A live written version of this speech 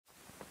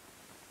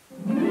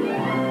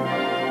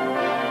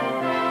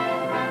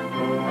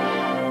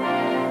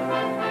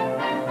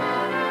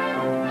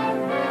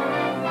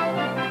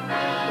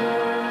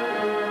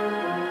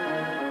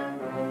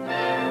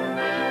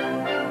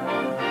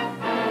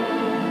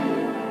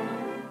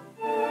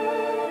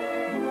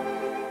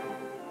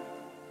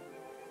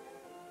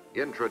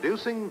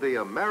Introducing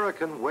the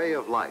American way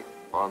of life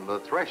on the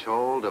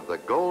threshold of the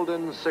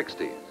golden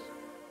 60s.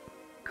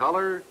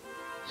 Color,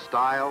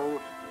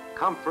 style,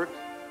 comfort,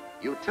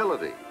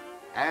 utility,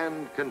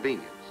 and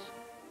convenience.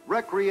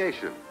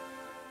 Recreation,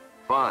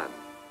 fun.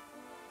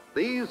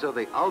 These are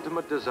the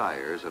ultimate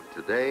desires of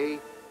today,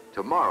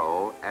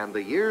 tomorrow, and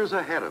the years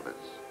ahead of us.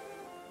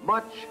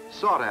 Much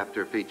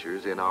sought-after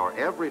features in our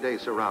everyday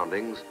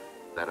surroundings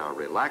that are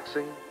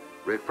relaxing,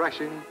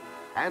 refreshing,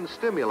 and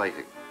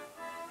stimulating.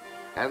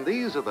 And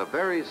these are the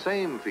very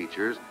same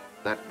features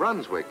that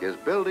Brunswick is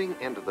building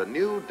into the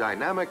new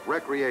dynamic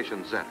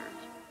recreation centers,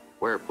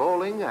 where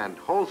bowling and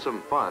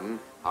wholesome fun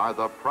are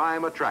the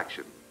prime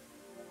attraction.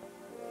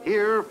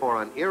 Here,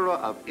 for an era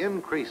of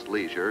increased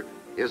leisure,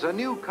 is a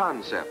new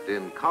concept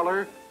in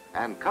color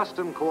and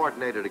custom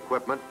coordinated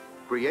equipment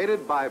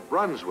created by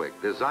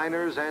Brunswick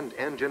designers and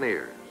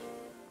engineers.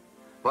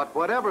 But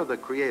whatever the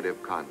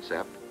creative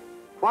concept,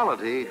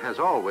 quality has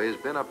always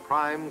been a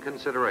prime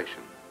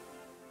consideration.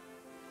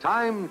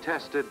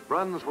 Time-tested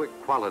Brunswick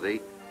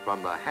quality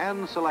from the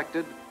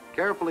hand-selected,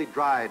 carefully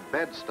dried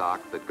bed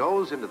stock that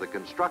goes into the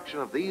construction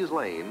of these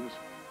lanes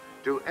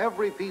to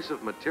every piece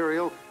of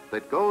material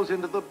that goes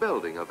into the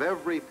building of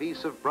every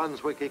piece of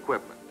Brunswick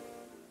equipment.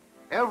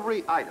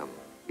 Every item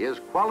is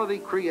quality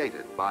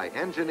created by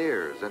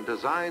engineers and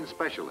design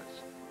specialists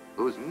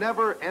whose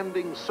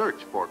never-ending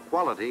search for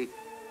quality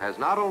has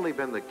not only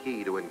been the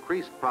key to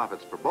increased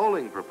profits for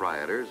bowling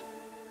proprietors,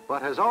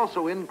 but has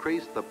also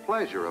increased the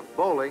pleasure of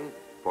bowling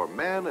for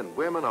men and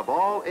women of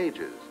all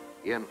ages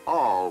in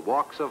all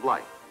walks of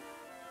life.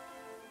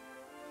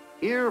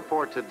 Here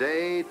for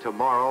today,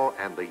 tomorrow,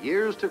 and the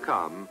years to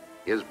come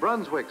is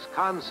Brunswick's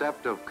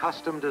concept of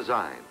custom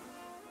design,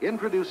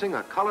 introducing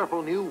a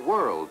colorful new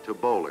world to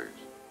bowlers,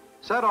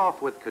 set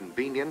off with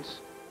convenience,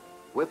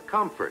 with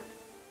comfort,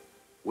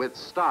 with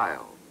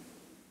style,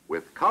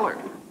 with color,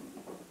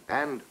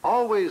 and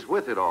always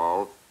with it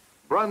all,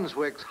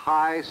 Brunswick's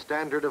high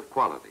standard of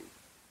quality.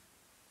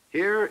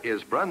 Here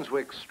is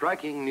Brunswick's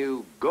striking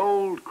new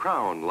Gold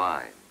Crown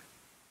line.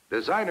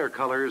 Designer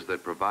colors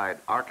that provide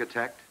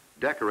architect,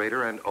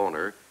 decorator, and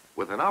owner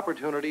with an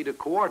opportunity to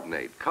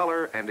coordinate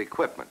color and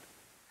equipment,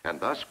 and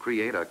thus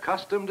create a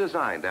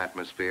custom-designed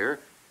atmosphere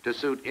to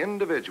suit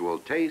individual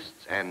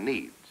tastes and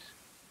needs.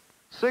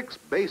 6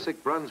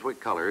 basic Brunswick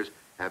colors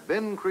have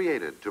been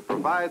created to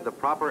provide the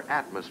proper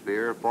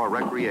atmosphere for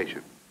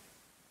recreation.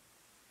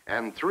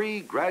 And 3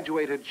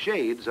 graduated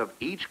shades of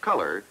each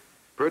color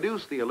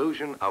produce the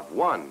illusion of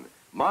one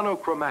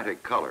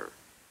monochromatic color,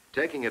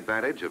 taking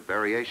advantage of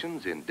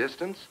variations in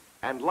distance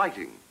and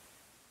lighting.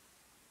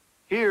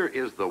 Here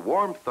is the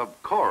warmth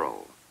of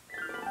coral,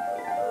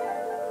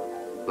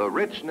 the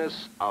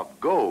richness of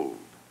gold,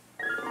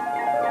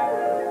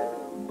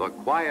 the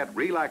quiet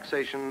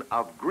relaxation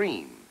of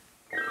green,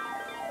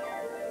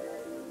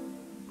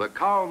 the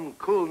calm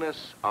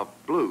coolness of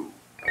blue,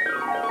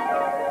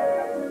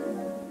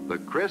 the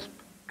crisp,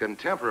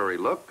 contemporary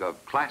look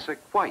of classic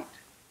white,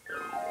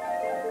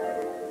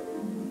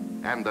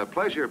 and the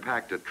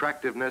pleasure-packed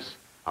attractiveness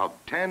of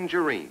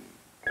tangerine.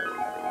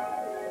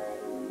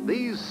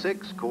 These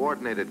 6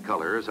 coordinated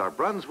colors are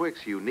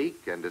Brunswick's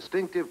unique and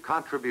distinctive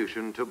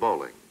contribution to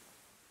bowling,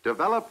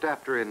 developed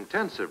after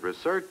intensive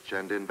research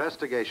and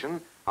investigation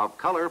of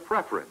color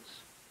preference.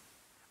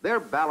 Their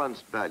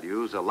balanced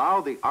values allow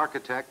the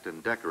architect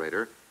and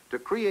decorator to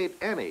create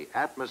any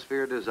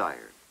atmosphere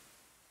desired.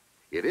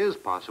 It is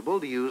possible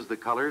to use the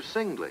colors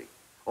singly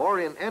or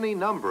in any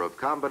number of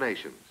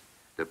combinations,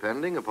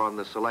 depending upon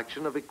the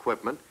selection of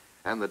equipment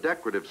and the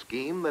decorative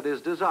scheme that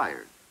is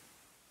desired.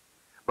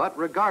 But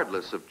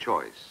regardless of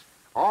choice,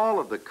 all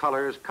of the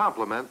colors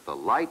complement the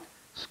light,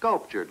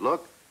 sculptured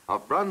look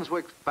of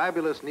Brunswick's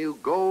fabulous new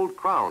Gold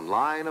Crown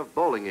line of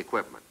bowling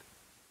equipment,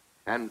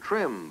 and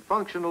trim,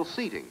 functional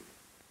seating.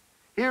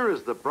 Here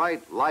is the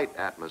bright light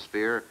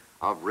atmosphere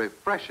of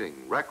refreshing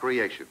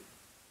recreation.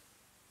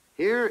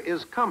 Here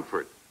is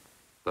comfort,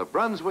 the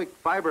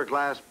Brunswick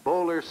fiberglass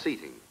bowler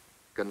seating,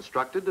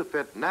 constructed to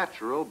fit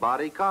natural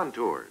body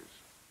contours.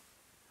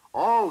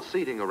 All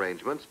seating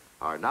arrangements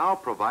are now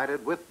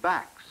provided with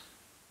backs.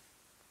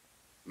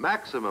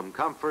 Maximum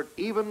comfort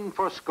even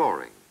for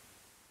scoring.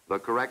 The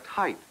correct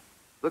height,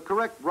 the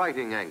correct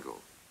writing angle,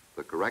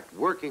 the correct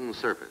working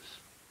surface,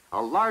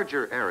 a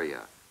larger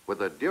area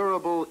with a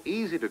durable,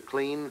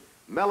 easy-to-clean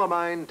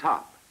melamine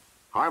top,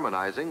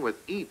 harmonizing with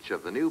each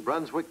of the new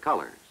Brunswick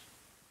colors.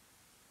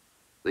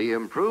 The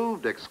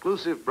improved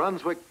exclusive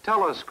Brunswick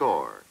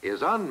Telescore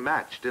is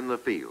unmatched in the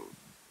field.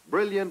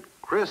 Brilliant,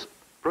 crisp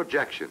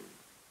projection.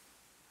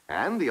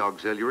 And the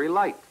auxiliary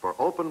light for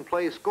open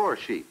play score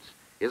sheets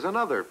is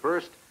another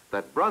first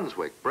that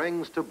Brunswick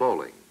brings to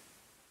bowling.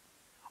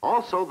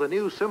 Also, the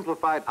new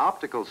simplified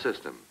optical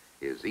system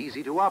is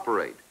easy to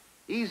operate,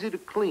 easy to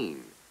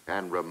clean,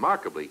 and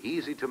remarkably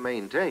easy to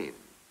maintain.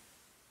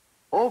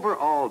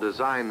 Overall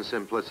design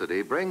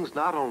simplicity brings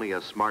not only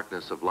a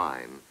smartness of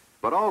line,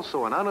 but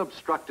also an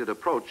unobstructed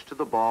approach to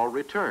the ball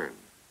return.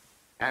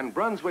 And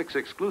Brunswick's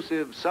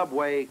exclusive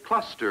Subway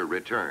Cluster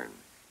Return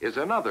is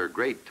another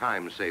great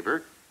time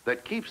saver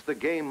that keeps the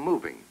game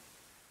moving.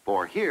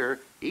 For here,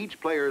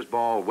 each player's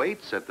ball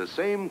waits at the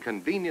same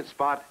convenient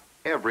spot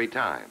every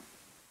time.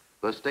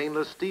 The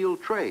stainless steel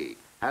tray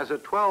has a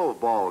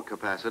 12-ball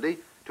capacity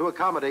to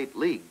accommodate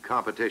league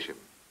competition.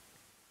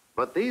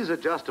 But these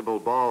adjustable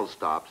ball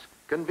stops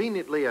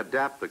conveniently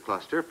adapt the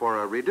cluster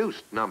for a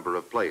reduced number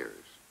of players.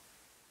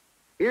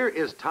 Here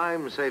is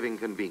time-saving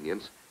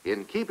convenience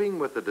in keeping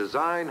with the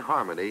design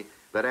harmony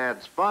that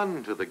adds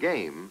fun to the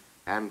game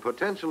and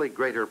potentially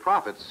greater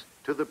profits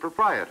to the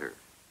proprietor.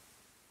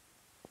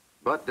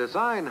 But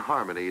design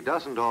harmony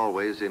doesn't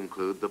always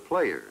include the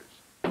players,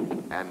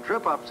 and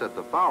trip-ups at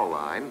the foul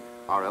line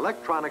are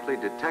electronically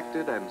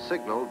detected and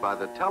signaled by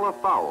the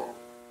telefoul,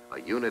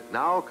 a unit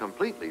now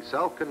completely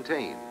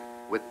self-contained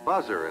with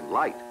buzzer and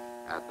light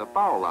at the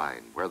foul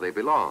line where they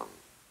belong.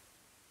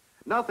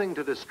 Nothing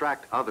to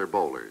distract other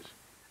bowlers,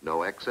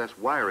 no excess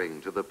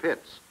wiring to the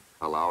pits,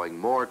 allowing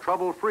more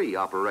trouble-free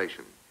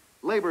operation,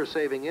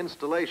 labor-saving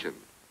installation,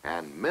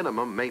 and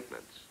minimum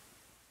maintenance.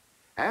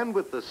 And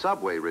with the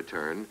subway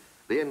return,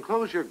 the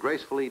enclosure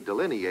gracefully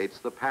delineates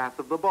the path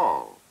of the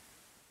ball.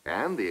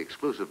 And the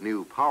exclusive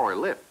new power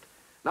lift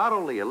not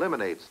only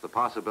eliminates the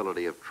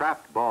possibility of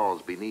trapped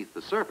balls beneath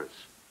the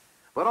surface,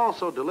 but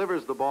also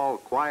delivers the ball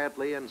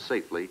quietly and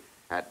safely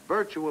at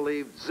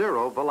virtually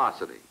zero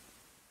velocity.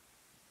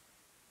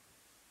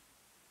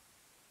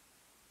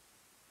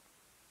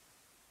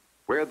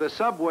 Where the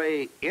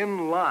subway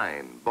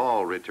in-line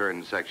ball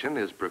return section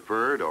is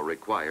preferred or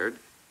required,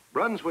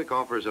 Brunswick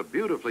offers a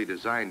beautifully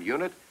designed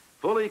unit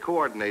fully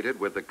coordinated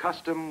with the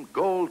custom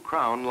Gold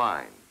Crown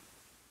line.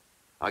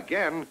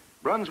 Again,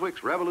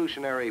 Brunswick's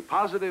revolutionary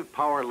positive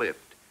power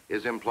lift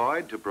is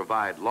employed to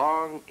provide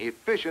long,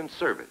 efficient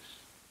service.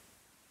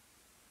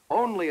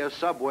 Only a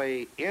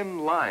subway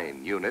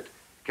in-line unit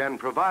can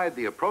provide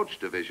the approach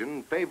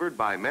division favored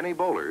by many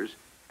bowlers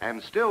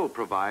and still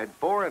provide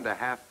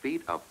 4.5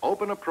 feet of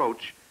open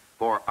approach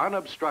for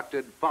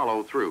unobstructed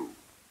follow-through.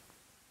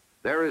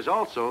 There is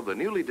also the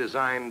newly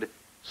designed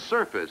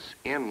surface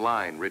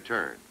in-line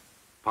return,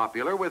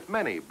 popular with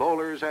many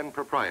bowlers and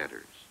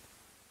proprietors.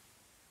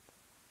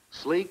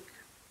 Sleek,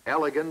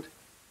 elegant,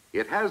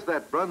 it has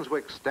that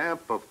Brunswick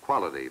stamp of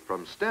quality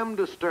from stem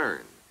to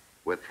stern,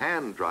 with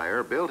hand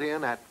dryer built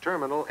in at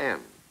terminal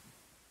end.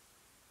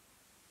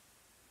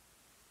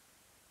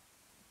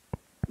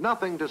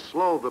 Nothing to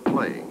slow the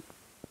play,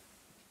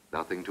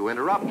 nothing to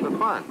interrupt the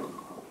fun.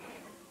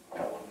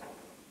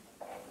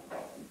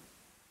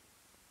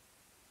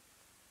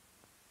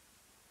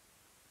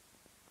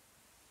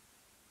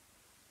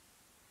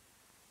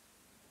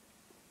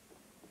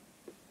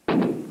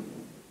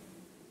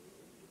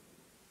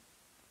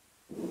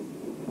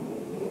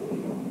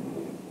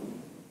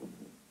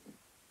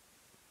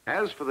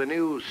 As for the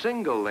new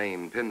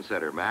single-lane pin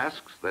setter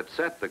masks that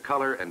set the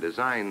color and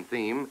design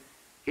theme,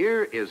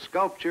 here is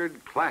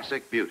sculptured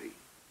classic beauty.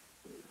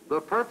 The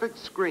perfect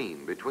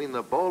screen between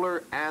the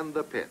bowler and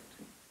the pit.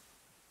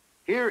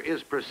 Here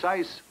is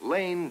precise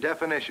lane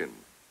definition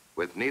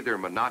with neither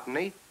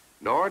monotony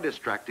nor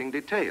distracting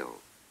detail.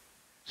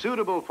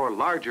 Suitable for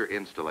larger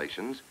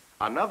installations,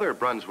 another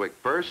Brunswick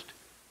first,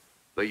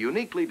 the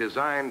uniquely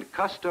designed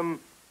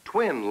custom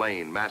twin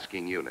lane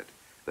masking unit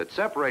that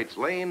separates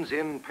lanes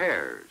in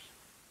pairs.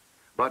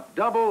 But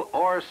double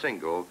or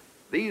single,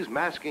 these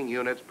masking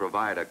units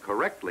provide a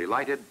correctly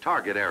lighted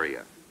target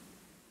area.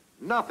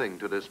 Nothing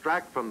to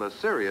distract from the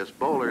serious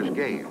bowler's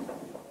game,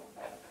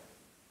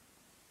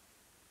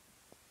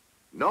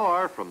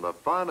 nor from the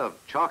fun of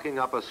chalking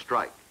up a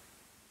strike.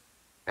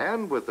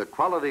 And with the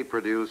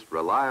quality-produced,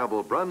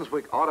 reliable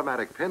Brunswick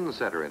automatic pin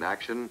setter in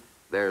action,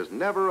 there's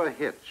never a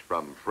hitch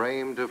from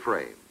frame to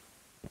frame.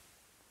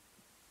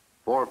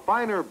 For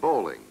finer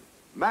bowling,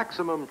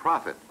 maximum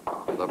profit,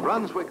 the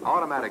Brunswick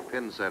automatic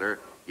pin setter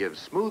gives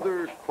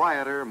smoother,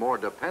 quieter, more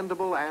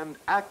dependable and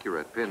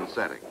accurate pin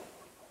setting.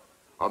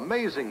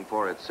 Amazing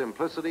for its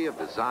simplicity of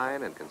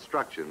design and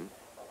construction,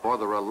 for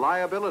the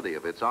reliability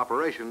of its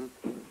operation,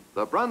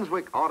 the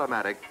Brunswick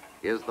automatic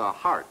is the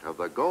heart of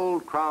the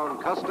Gold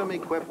Crown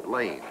custom-equipped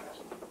lanes.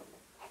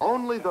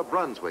 Only the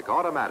Brunswick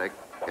automatic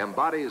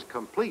embodies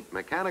complete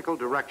mechanical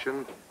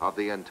direction of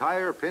the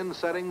entire pin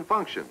setting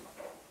function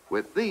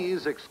with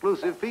these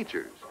exclusive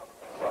features.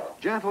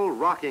 Gentle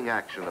rocking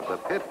action of the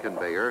pit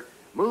conveyor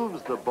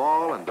moves the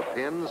ball and the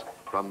pins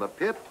from the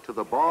pit to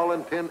the ball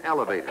and pin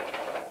elevator.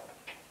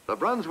 The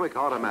Brunswick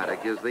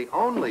automatic is the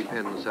only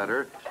pin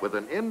setter with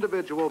an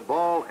individual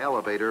ball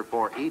elevator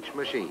for each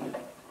machine.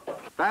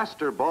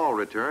 Faster ball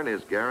return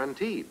is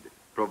guaranteed,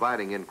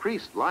 providing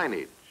increased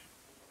lineage.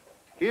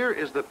 Here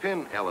is the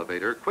pin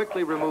elevator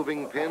quickly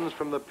removing pins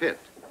from the pit,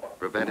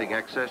 preventing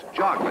excess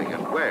joggling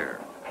and wear.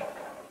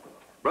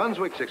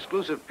 Brunswick's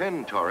exclusive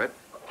pin turret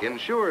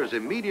ensures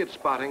immediate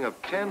spotting of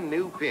 10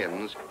 new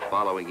pins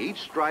following each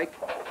strike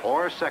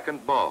or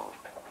second ball.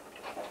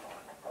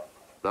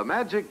 The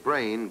magic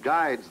brain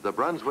guides the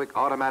Brunswick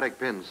automatic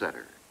pin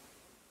setter.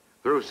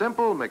 Through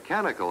simple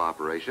mechanical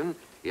operation,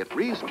 it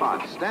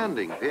respots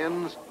standing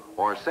pins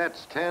or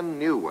sets 10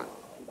 new ones.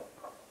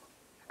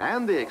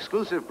 And the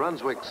exclusive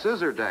Brunswick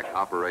scissor deck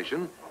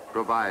operation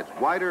provides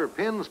wider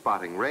pin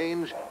spotting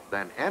range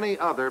than any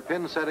other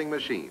pin setting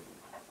machine.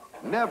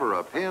 Never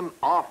a pin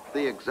off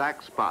the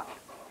exact spot.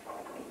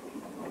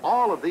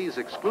 All of these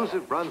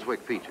exclusive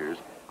Brunswick features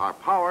are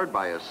powered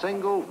by a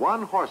single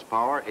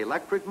 1-horsepower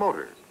electric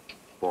motor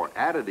for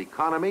added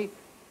economy,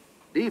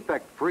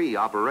 defect-free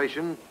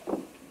operation,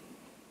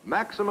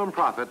 maximum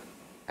profit,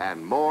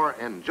 and more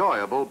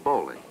enjoyable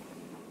bowling.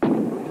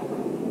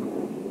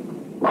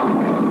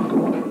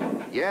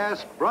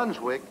 Yes,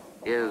 Brunswick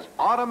is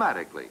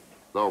automatically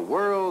the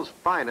world's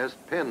finest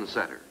pin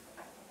setter.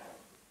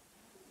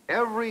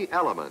 Every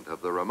element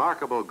of the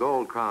remarkable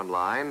Gold Crown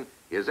line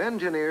is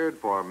engineered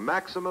for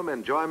maximum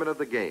enjoyment of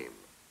the game,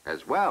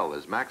 as well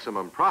as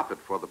maximum profit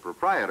for the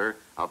proprietor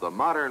of the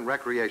modern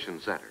recreation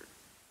center.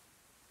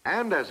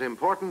 And as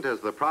important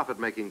as the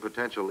profit-making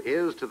potential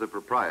is to the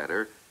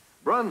proprietor,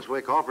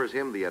 Brunswick offers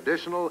him the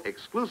additional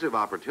exclusive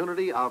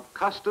opportunity of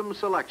custom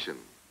selection.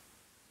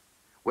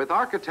 With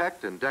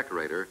architect and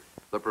decorator,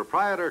 the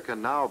proprietor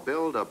can now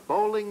build a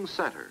bowling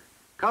center,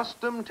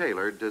 custom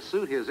tailored to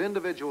suit his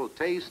individual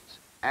tastes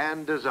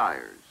and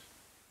desires.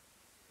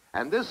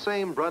 And this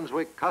same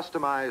Brunswick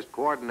customized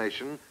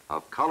coordination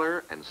of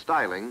color and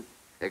styling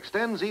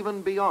extends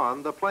even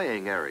beyond the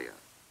playing area.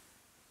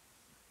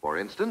 For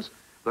instance,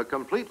 the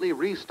completely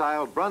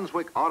restyled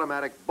Brunswick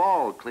automatic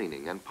ball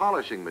cleaning and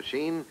polishing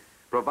machine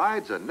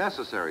provides a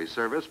necessary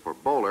service for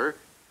bowler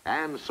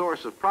and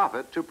source of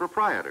profit to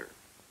proprietor.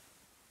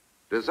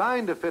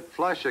 Designed to fit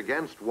flush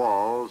against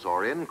walls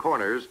or in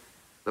corners,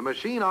 the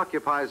machine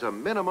occupies a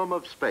minimum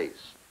of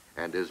space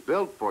and is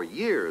built for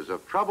years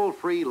of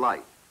trouble-free life.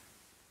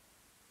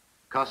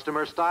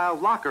 Customer-style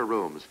locker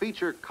rooms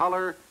feature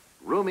color,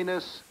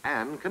 roominess,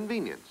 and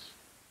convenience.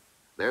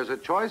 There's a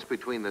choice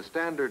between the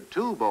standard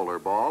 2-bowler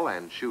ball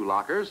and shoe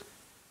lockers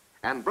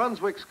and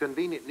Brunswick's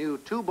convenient new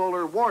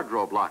 2-bowler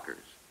wardrobe lockers.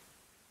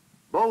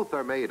 Both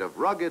are made of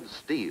rugged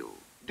steel,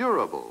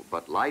 durable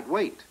but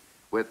lightweight,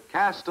 with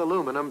cast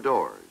aluminum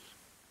doors.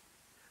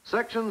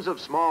 Sections of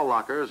small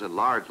lockers and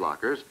large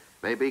lockers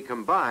may be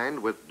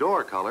combined with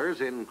door colors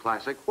in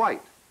classic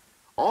white,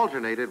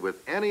 alternated with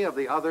any of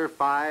the other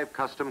 5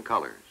 custom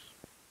colors.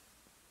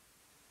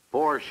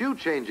 For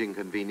shoe-changing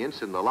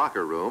convenience in the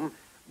locker room,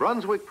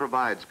 Brunswick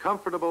provides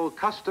comfortable,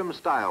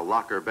 custom-style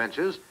locker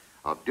benches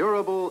of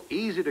durable,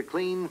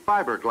 easy-to-clean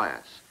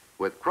fiberglass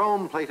with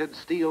chrome-plated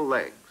steel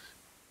legs.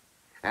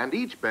 And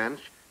each bench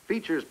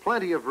features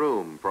plenty of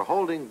room for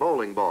holding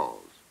bowling balls.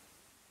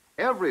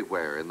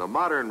 Everywhere in the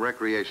modern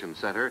recreation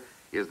center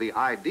is the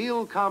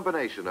ideal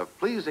combination of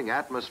pleasing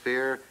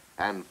atmosphere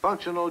and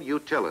functional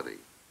utility.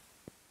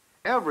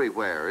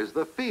 Everywhere is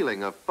the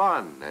feeling of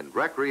fun and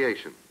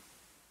recreation.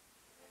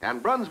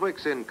 And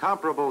Brunswick's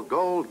incomparable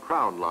Gold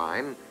Crown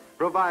line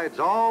provides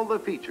all the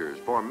features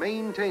for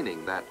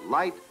maintaining that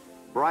light,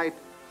 bright,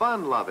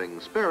 fun-loving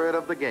spirit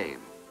of the game.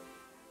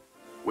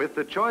 With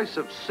the choice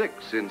of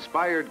 6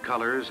 inspired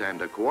colors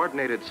and a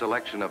coordinated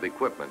selection of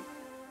equipment,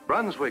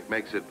 Brunswick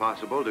makes it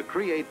possible to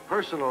create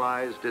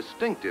personalized,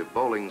 distinctive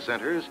bowling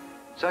centers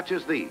such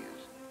as these.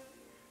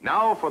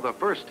 Now, for the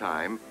first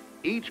time,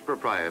 each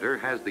proprietor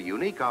has the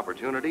unique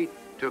opportunity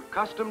to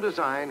custom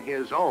design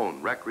his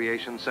own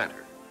recreation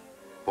center.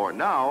 For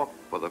now,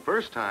 for the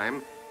first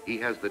time, he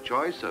has the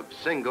choice of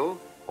single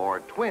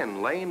or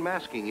twin lane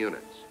masking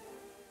units,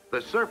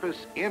 the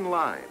surface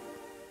in-line,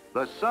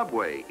 the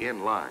subway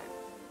in-line,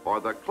 or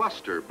the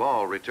cluster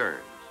ball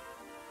returns,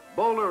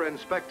 bowler and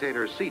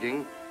spectator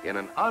seating in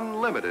an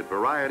unlimited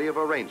variety of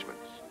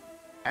arrangements,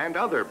 and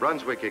other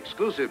Brunswick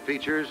exclusive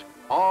features,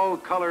 all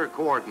color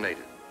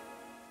coordinated.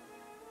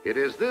 It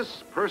is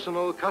this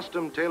personal,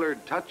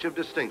 custom-tailored touch of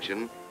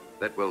distinction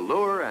that will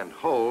lure and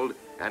hold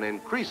an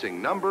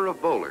increasing number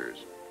of bowlers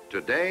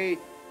today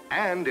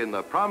and in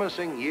the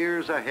promising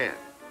years ahead.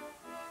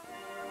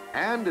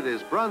 And it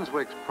is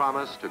Brunswick's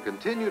promise to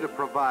continue to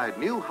provide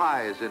new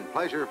highs in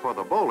pleasure for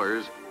the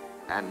bowlers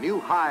and new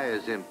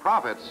highs in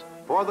profits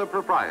for the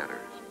proprietors.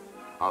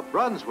 A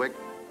Brunswick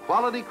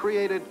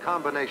quality-created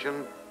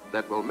combination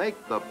that will make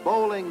the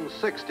bowling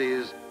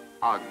 60s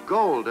a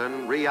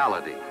golden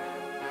reality.